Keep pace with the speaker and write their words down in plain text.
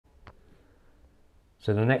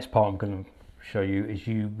So the next part I'm going to show you is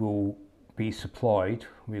you will be supplied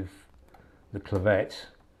with the Clivet.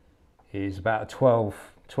 Is about a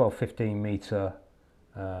 12-15 meter,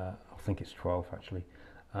 I think it's 12 actually,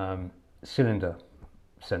 cylinder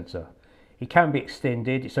sensor. It can be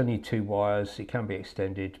extended, it's only 2 wires, it can be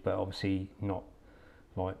extended, but obviously not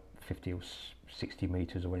like 50 or 60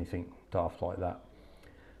 meters or anything daft like that.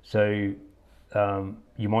 So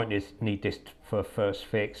you might need this for a first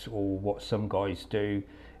fix, or what some guys do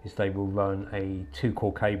is they will run a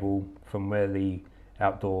 2-core cable from where the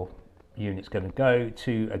outdoor unit's going to go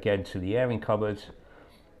to the airing cupboard,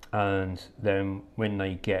 and then when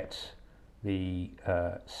they get the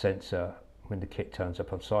sensor, when the kit turns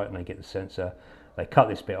up on site and they get the sensor, they cut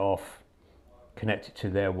this bit off, connect it to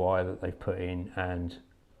their wire that they've put in, and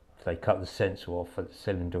they cut the sensor off at the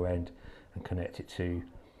cylinder end and connect it to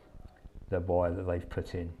the wire that they've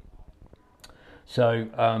put in. So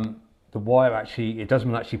the wire it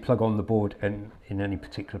doesn't actually plug on the board in any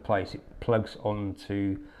particular place. It plugs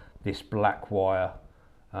onto this black wire.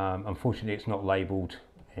 Unfortunately, it's not labelled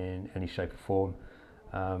in any shape or form.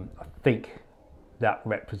 I think that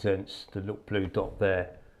represents, the little blue dot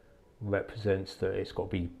there represents that it's got to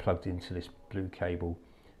be plugged into this blue cable.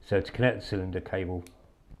 So to connect the cylinder cable,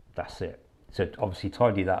 that's it. So obviously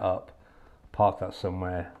tidy that up, park that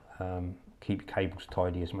somewhere, keep your cables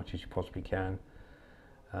tidy as much as you possibly can.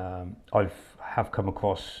 I have come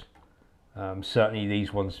across certainly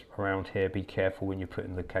these ones around here. Be careful when you're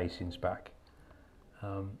putting the casings back.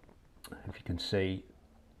 If you can see,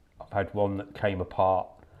 I've had one that came apart,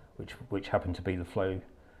 which happened to be the flow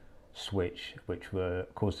switch, which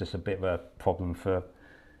caused us a bit of a problem for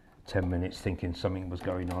 10 minutes, thinking something was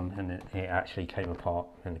going on, and it actually came apart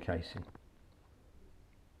in the casing.